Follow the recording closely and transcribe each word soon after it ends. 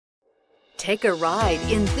Take a ride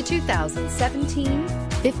in the 2017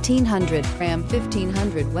 1500. Ram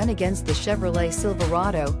 1500 went against the Chevrolet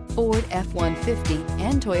Silverado, Ford F-150,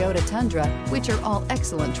 and Toyota Tundra, which are all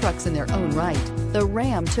excellent trucks in their own right. The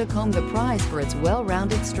Ram took home the prize for its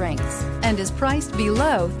well-rounded strengths and is priced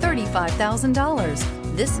below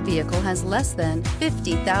 $35,000. This vehicle has less than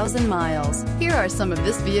 50,000 miles. Here are some of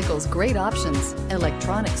this vehicle's great options: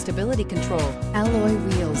 electronic stability control, alloy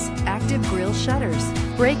wheels, active grille shutters,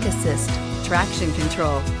 brake assist, traction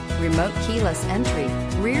control, remote keyless entry,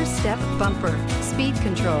 rear step bumper, speed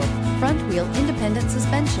control, front wheel independent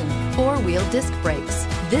suspension, four-wheel disc brakes.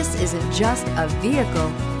 This isn't just a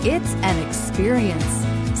vehicle, it's an experience.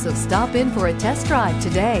 So stop in for a test drive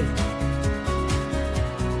today.